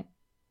 fair point.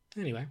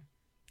 Anyway,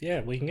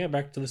 yeah, we can go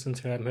back to listen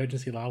to our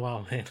Emergency La La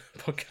Land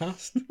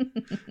podcast.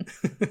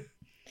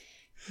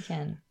 We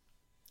can.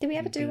 Did we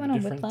ever do one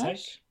on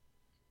Whiplash?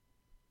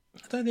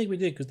 I don't think we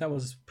did, because that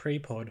was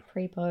pre-pod.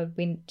 Pre-pod.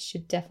 We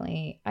should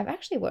definitely... I've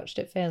actually watched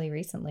it fairly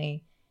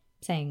recently,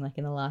 saying like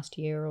in the last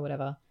year or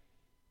whatever.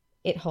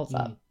 It holds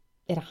up.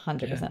 It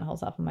 100%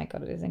 holds up. Oh my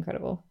God, it is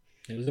incredible.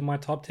 It was in my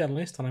top 10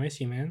 list on I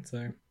Miss You, Man,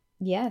 so...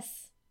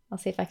 Yes. I'll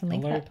see if I can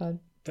link that pod.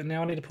 But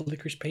now I need to put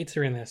Licorice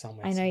Pizza in there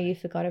somewhere. I know, you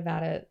forgot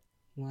about it.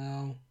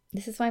 Well...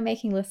 This is why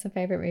making lists of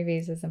favourite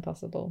movies is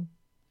impossible.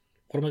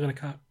 What am I going to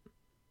cut?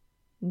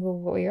 Well,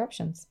 what were your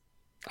options?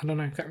 I don't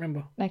know. Can't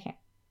remember. Okay.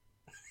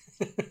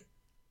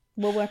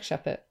 We'll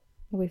workshop it.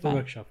 We'll be fine.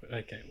 We'll workshop it.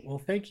 Okay. Well,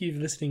 thank you for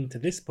listening to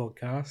this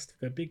podcast.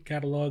 We've got a big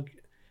catalogue.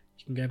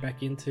 You can go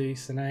back into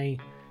Sine.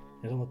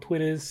 There's all the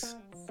Twitters.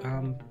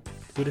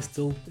 Twitter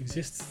still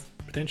exists,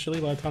 potentially,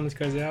 by the time this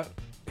goes out.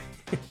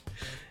 Do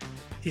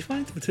you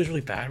find Twitter's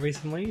really bad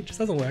recently? It just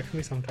doesn't work for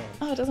me sometimes.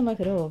 Oh, it doesn't work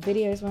at all.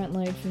 Videos won't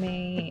load for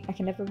me. I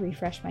can never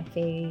refresh my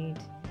feed.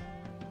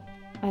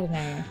 I don't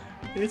know.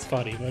 It's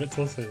funny, but it's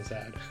also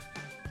sad.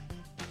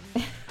 I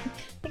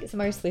think it's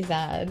mostly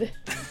sad.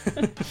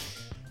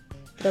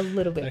 But a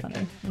little bit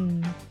funny.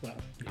 Well,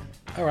 yeah.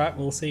 All right,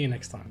 we'll see you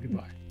next time.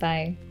 Goodbye.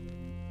 Bye.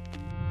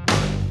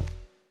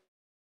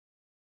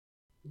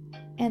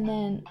 And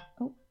then,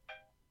 oh,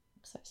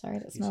 so sorry,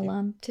 that's my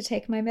alarm to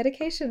take my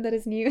medication that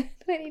is new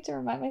that I need to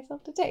remind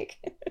myself to take.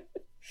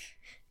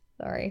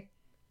 Sorry.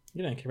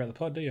 You don't care about the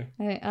pod, do you?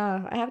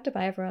 I have to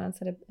buy everyone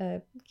else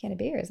a can of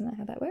beer. Isn't that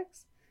how that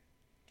works?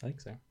 I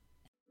think so.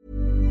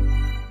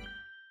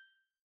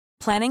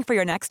 Planning for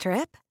your next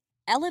trip?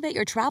 Elevate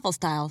your travel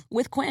style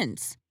with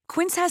Quince.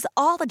 Quince has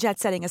all the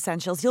jet-setting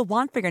essentials you'll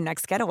want for your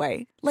next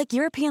getaway, like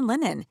European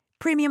linen,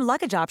 premium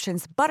luggage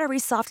options, buttery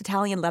soft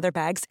Italian leather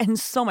bags, and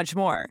so much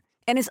more.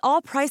 And is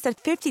all priced at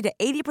 50 to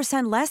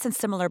 80% less than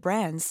similar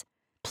brands.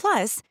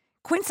 Plus,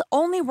 Quince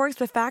only works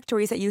with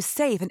factories that use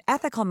safe and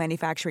ethical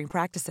manufacturing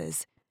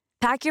practices.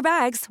 Pack your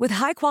bags with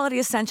high-quality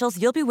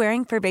essentials you'll be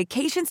wearing for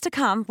vacations to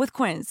come with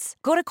Quince.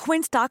 Go to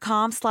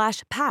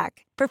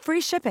quince.com/pack for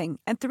free shipping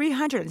and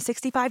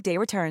 365-day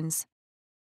returns.